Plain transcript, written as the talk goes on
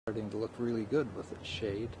Starting to look really good with its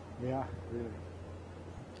shade. Yeah, really.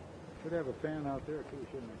 Should have a fan out there too,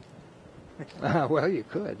 shouldn't we? Well, you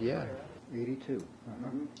could, yeah. 82.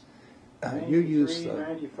 You use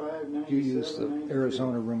the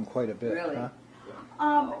Arizona room quite a bit, Really? huh?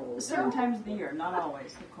 Certain times of the year, not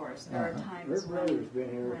always, of course. There are times when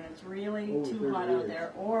it's really too hot out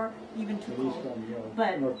there, or even too cold.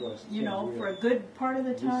 But you know, for a good part of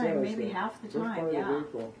the time, maybe half the time, yeah.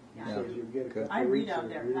 Good. I read out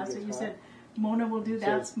there. That's what you said. Mona will do.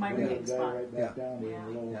 That's my reading spot. Yeah.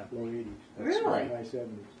 Really?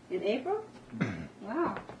 In April?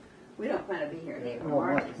 Wow. We don't plan to be here in April.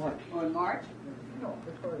 March. Or in March?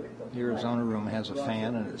 The Arizona room has a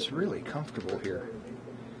fan, and it's really comfortable here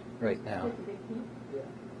right now.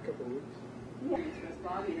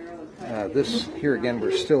 This here again,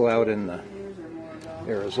 we're still out in the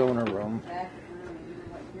Arizona room.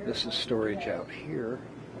 This is storage out here.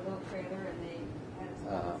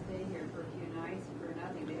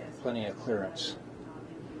 Plenty of clearance.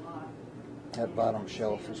 That bottom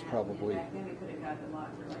shelf is probably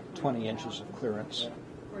 20 inches of clearance.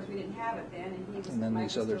 Of course, we didn't have it then, And then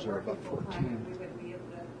these others are about 14. We wouldn't be able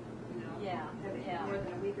to, Yeah. have more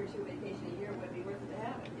than a week or two vacation a year would be worth it to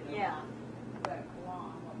have it. Yeah. But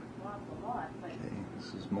A lot. But Okay,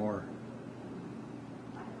 this is more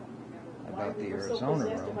I don't remember about why the we were so Arizona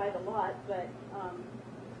possessed room. by the lot, but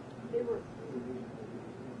they were.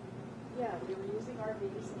 Yeah, we were using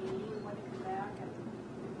RVs, and we wanted to come back, and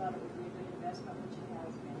we thought it would be a good investment, which it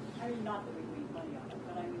has been. I mean, not that we made money on it,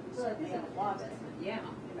 but I mean, we certainly have lost it. yeah.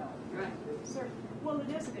 You know, Right. well, it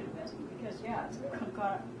is a good investment because it's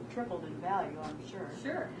got tripled in value, I'm sure.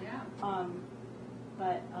 Sure, yeah.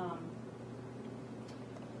 But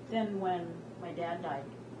then when my dad died,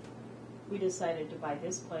 we decided to buy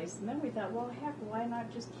this place, and then we thought, well, heck, why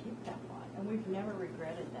not just keep that lot? And we've never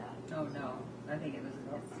regretted that. Oh, no. I think it was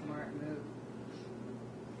a smart move.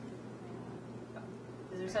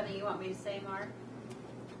 Is there something you want me to say, Mark?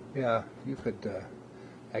 Yeah, you could,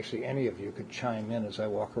 actually any of you could chime in as I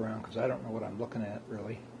walk around, because I don't know what I'm looking at,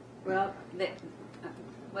 really. Well,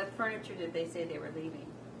 what furniture did they say they were leaving?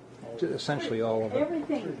 Essentially all of it.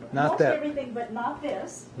 Everything. Not most that. everything, but not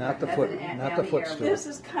this. Not the That's foot, an not the alley footstool. This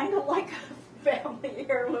is kind of like a family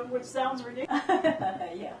heirloom, which sounds ridiculous.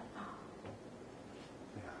 Yeah.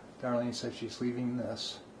 Darlene said she's leaving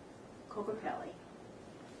this. Cocopelli.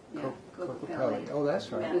 Yeah, Cocopelli. Oh,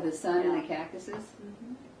 that's right. With the sun and the cactuses.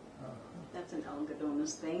 Mm-hmm. That's an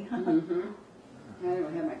Algodonas thing. Mm-hmm. I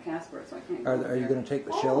don't have my passport, so I can't go Are you there. going to take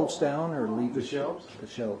the shelves down or leave The shelves? The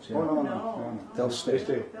shelves, yeah. Oh, no. No. They'll stay. They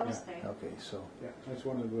stay. They'll Yeah. stay. Okay, so Yeah, that's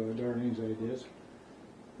one of Darlene's ideas.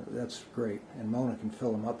 that's great. And Mona can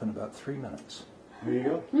fill them up in about 3 minutes. There you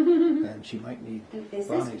go. And she might need Is this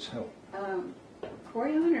Bonnie's help.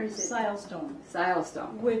 Corian or is it Silestone,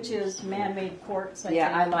 silestone? which is man-made quartz. Yeah,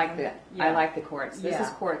 think. I like that. Yeah. I like the quartz. This is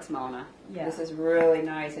Yeah. quartz, Mona. Yeah. This is really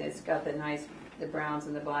nice, and it's got the browns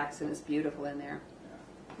and the blacks, and it's beautiful in there.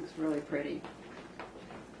 It's really pretty.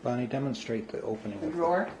 Bonnie, demonstrate the opening The of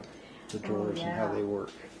drawer. the drawers and how yeah. they work.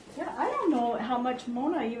 Yeah, I don't know how much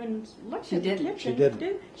Mona even looked She at the didn't. kitchen. She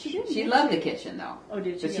didn't. She didn't. She did loved the kitchen, though. Oh,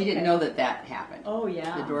 did she? But she didn't Okay. know that happened. Oh,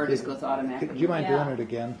 yeah. The drawer just goes automatically. Do you mind Yeah. doing it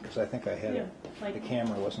again? Because I think I had Yeah, it. like- The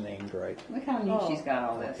camera wasn't aimed right. Look how neat Oh. she's got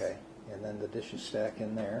all this. Okay. And then the dishes stack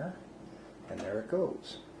in there, and there it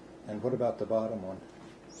goes. And what about the bottom one?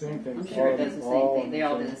 Same thing. I'm sure it does the same thing. They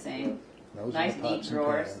all do the same. Those Nice, are the neat pots and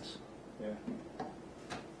drawers. pans. Yeah.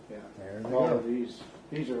 Yeah. There they All go. of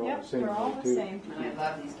these are all Yep, the same they're all thing, the too. same. And I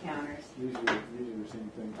love these counters. These are the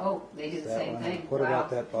same thing. Oh, they do the That same one. thing. What Wow. about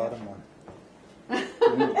that bottom one?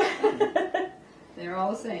 They're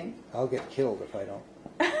all the same. I'll get killed if I don't.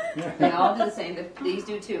 They all do the same. These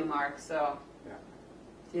do too, Mark. So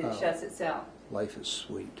Yeah. it shuts itself. Life is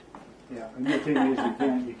sweet. Yeah, and the thing is,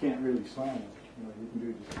 you can't really slam it. You know, you can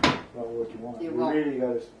do just about what you want. You You won't really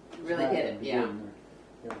got to really hit it, yeah.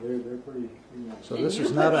 Yeah, they're pretty. You know. So And this you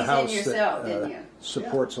is put not a these in house yourself, that didn't you?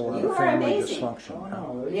 supports a lot You of are family amazing. dysfunction. Oh, huh?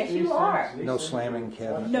 no, Yes, these you things- are. these No things- slamming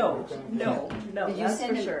cabinet. No, Did you that's send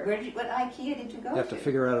for them? sure. What IKEA did you go You have to to?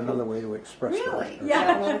 figure out another way to express Really? that.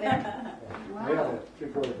 Yeah. Over there? I had Wow. a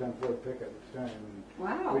 3/4 ton Ford pickup at the time. And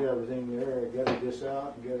Wow. we had everything there. I gathered this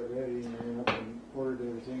out and got it ready, and I went up and ordered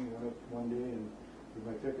everything. Went up one day and with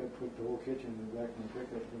my pickup, put the whole kitchen in the back of my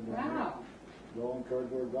pickup. And Wow. all in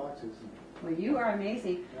cardboard boxes. And, Well, you are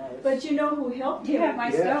amazing. But you know who helped You you? have my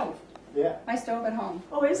Yeah. stove. yeah. My stove at home.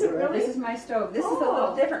 Oh, is it really? This is my stove. This is a Oh.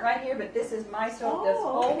 little different right here, but this is my stove. This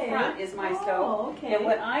Oh, whole okay. front is my Oh, stove. okay. And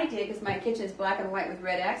what I did, because my kitchen is black and white with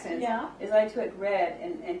red accents, Yeah. is I took red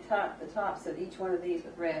and topped the tops of each one of these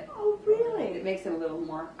with red. Oh, It really? makes them a little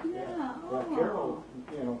more. Yeah. Well, Carol,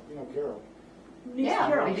 Oh. you know, Niece Yeah,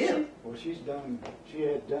 Carol, I do. Well, she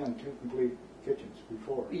had done 2 complete kitchens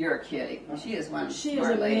before. You're kidding. She is one She is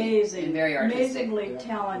smart lady amazing, and very artistic. amazingly Yeah.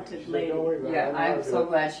 talented She said, lady. "Don't worry about it. Yeah, I know how I'm to so do it."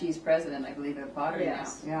 glad she's president, I believe, of pottery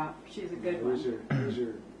Yes. now. Yeah. She's a good one. These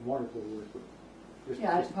are wonderful work.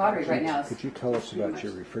 Yeah, pottery right now. Could you tell us about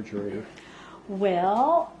your refrigerator?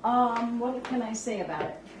 Well, what can I say about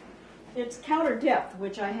it? It's counter depth,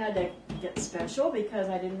 which I had to get special because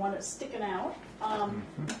I didn't want it sticking out.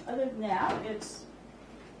 Other than that, it's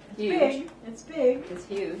Huge. big. It's big. It's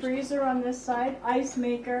huge. Freezer on this side, ice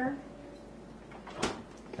maker.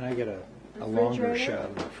 Can I get a longer Refrigerator? shot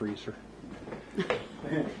of the freezer?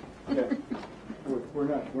 Yeah. We're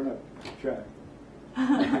not shy.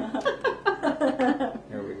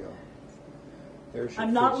 There we go. There's your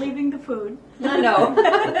I'm not freezer. leaving the food. I know.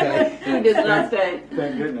 Okay. Food does not stay.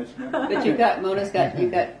 Thank goodness. But you've got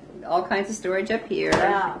all kinds of storage up here.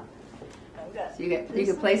 Yeah. So you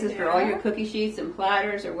got places for all your cookie sheets and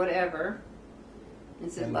platters or whatever.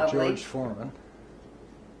 This is And lovely. George Foreman.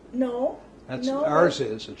 No. That's No. ours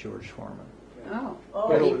is a George Foreman. Oh,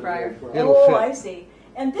 Oh. deep fryer. It'll Oh, fit. I see.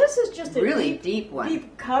 And this is just a Really deep one.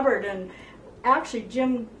 deep cupboard. And actually,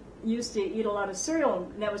 Jim used to eat a lot of cereal,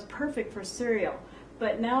 and that was perfect for cereal.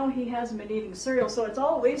 But now he hasn't been eating cereal, so it's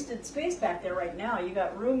all wasted space back there right now. You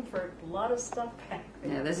got room for a lot of stuff back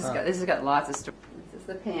there. Yeah, this has got lots of storage. This is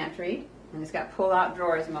the pantry, and it's got pull-out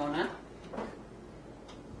drawers, Mona.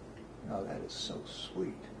 Oh, that is so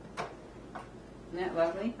sweet. Isn't that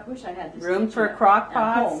lovely? I wish I had this. Room kitchen for at crock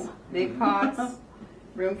pots, home. big pots.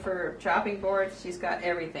 Room for chopping boards. She's got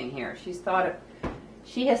everything here. She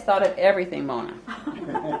has thought of everything, Mona. Do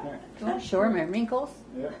you want to show her my wrinkles?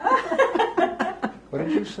 What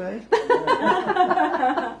did you say?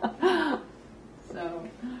 So,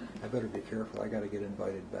 I better be careful. I got to get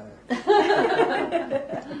invited back.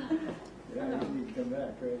 Yeah, you need to come back,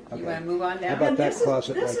 right? you Okay. want to move on How down? about And that this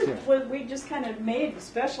closet is, this right is there? what we just kind of made,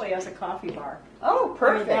 especially as a coffee bar. Oh, I mean,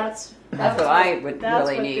 perfect. that's what I would that's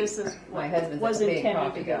really what need. This is My what husband's was a big intended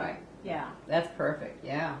coffee to be. guy. Yeah. That's perfect.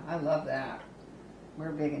 Yeah, I love that.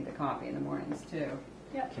 We're big into coffee in the mornings too.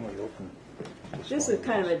 Can we open This one is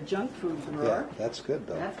kind of these? a junk food Yeah, drawer. that's good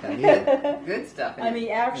though. That's I good. need it. Good stuff. in I it.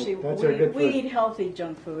 mean, actually, That's our good we food. eat healthy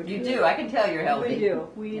junk food. You do. I can tell you're healthy. We do.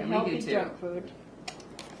 We eat Yeah, we do healthy too. junk food.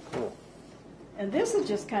 Cool. And this is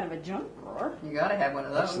just kind of a junk drawer. You got to have one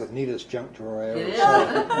of That's those. the neatest junk drawer I ever It is. saw.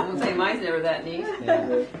 I won't say mine's never that neat.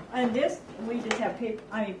 Yeah. And this, we just have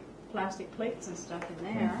plastic plates and stuff in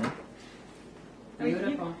there. Mhm. I mean,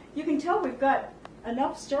 Beautiful. you can tell we've got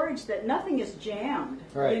enough storage that nothing is jammed,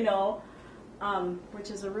 Right. you know, which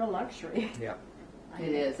is a real luxury. Yeah. It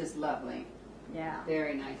is. It's lovely. Yeah.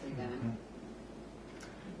 Very nicely done.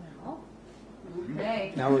 Well,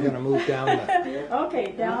 Okay. Now we're going to move down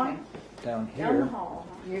okay, down down down the here. hall.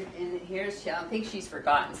 And here's, I think she's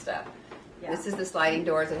forgotten stuff. Yeah. This is the sliding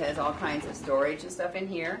doors. It has all kinds of storage and stuff in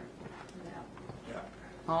here. Yeah.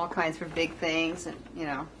 All kinds for big things, and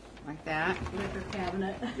like that. Liquor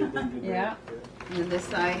cabinet. Yeah. And then this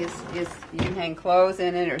side is you can hang clothes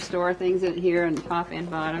in it or store things in it here on the top and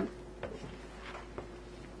bottom.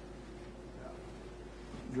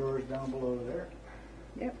 Drawers down below there.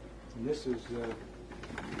 Yep. And this is the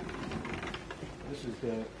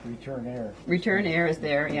return air. Return air is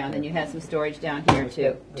there, yeah, and then you have some storage down here It's too.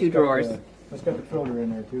 got- Two it's got drawers. It's got the filter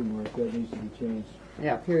in there too, Mark. That needs to be changed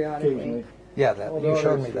Yeah, periodically. occasionally. Yeah, that you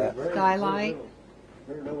showed me that. Skylight.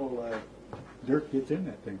 Very little dirt gets in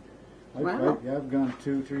that thing. Wow. I've gone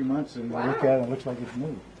 2-3 months and Wow. look at it, it looks like it's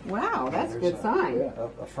new. Wow, that's a There's good sign. Yeah.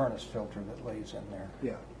 A furnace filter that lays in there.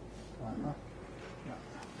 Yeah. Uh-huh.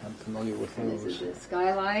 I'm familiar with And this is those. the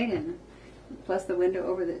skylight, and plus the window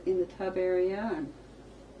over in the tub area, and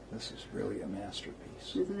This is really a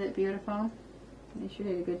masterpiece. isn't it beautiful? They sure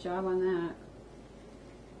did a good job on that.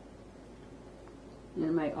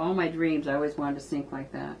 And all my dreams, I always wanted to sink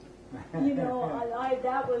like that. You know,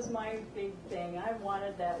 that was my big thing. I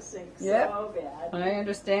wanted that sink Yep. so bad. I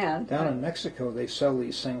understand. Down in Mexico, they sell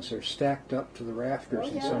these things. They're stacked up to the rafters Oh,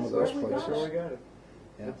 in yeah, some of that's those where we got So we places. got it.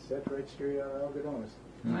 Yeah. That's right straight out of Algodones.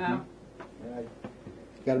 Wow. Yeah,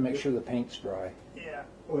 Got to make sure the paint's dry. yeah.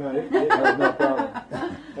 Well, it was no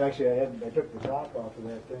problem. Actually, I took the top off of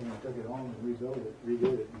that thing. I took it home and redid it,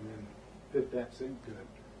 and then fit that sink to it.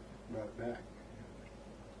 Brought it back.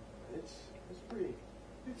 It's pretty.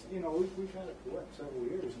 It's we've had it for several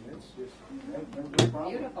years, and it's just no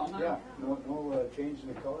problem. Beautiful, huh? Yeah, no change in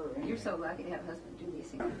the color or anything. You're so lucky to have a husband do these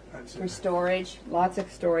things. That's For it. storage, lots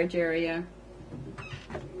of storage area.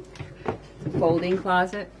 Folding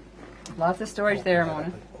closet. Lots of storage there,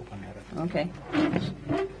 Mona. Open that up. Okay.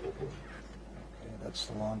 Okay, that's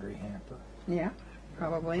the laundry hamper. Yeah,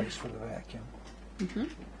 probably. Place for the vacuum.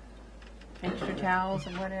 Extra towels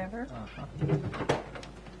and whatever.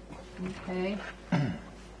 Okay.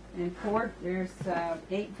 And there's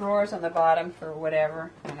 8 drawers on the bottom for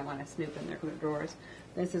whatever. I don't want to snoop in their drawers.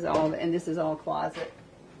 This is all, and this is all closet.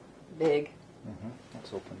 Big.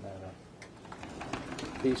 Let's open that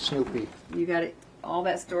up. Be Snoopy. You got it, all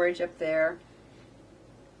that storage up there.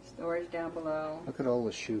 Storage down below. Look at all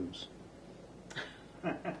the shoes.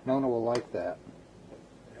 Mona will like that.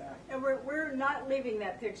 And we're not leaving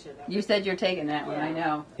that picture though. You said you're taking that one, I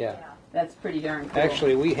know. Yeah. That's pretty darn cool.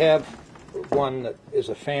 Actually, we have one that is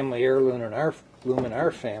a family heirloom in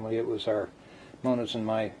our family. It was Mona's and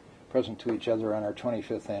my present to each other on our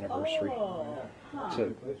 25th anniversary. Oh, huh.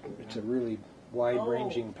 It's a really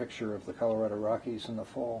wide-ranging picture of the Colorado Rockies in the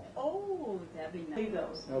fall. Oh, that'd be nice.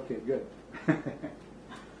 Those. Okay, good.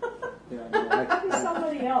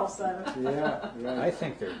 Somebody else. Yeah, right. I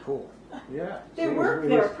think they're cool. Yeah. They work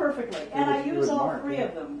there perfectly, and I use all 3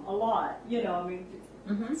 of them a lot. You know, I mean,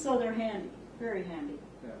 so they're handy, very handy.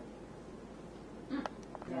 Yeah.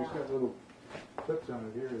 It's got little clips on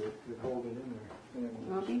it here that hold it in there.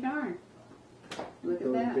 And Well, be darned. Look so at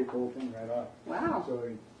you that. take the whole thing right off. Wow. So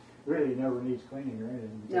it really never needs cleaning or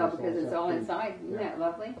anything. No, because it's all free. inside. Isn't Yeah. that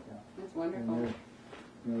lovely? Yeah. That's And wonderful.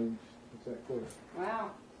 there's, it's that clear.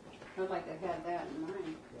 Wow. I'd like to have that in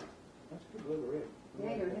mine. That's a good little rig.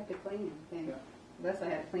 Yeah, you don't have to clean anything. Yeah. Less I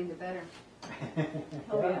have cleaned it better.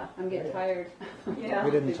 Oh yeah. I'm getting tired. Yeah.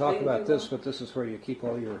 We didn't They talk clean about too this, well. but this is where you keep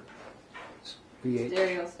all your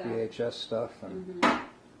Stereo stuff. VHS stuff and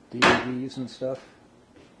DVDs and stuff,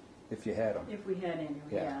 if you had them. If we had any,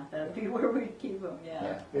 Yeah. yeah, that'd be where we'd keep them.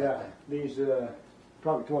 Yeah. Yeah, these,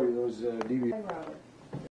 probably told you those DVDs. Hi, Robert.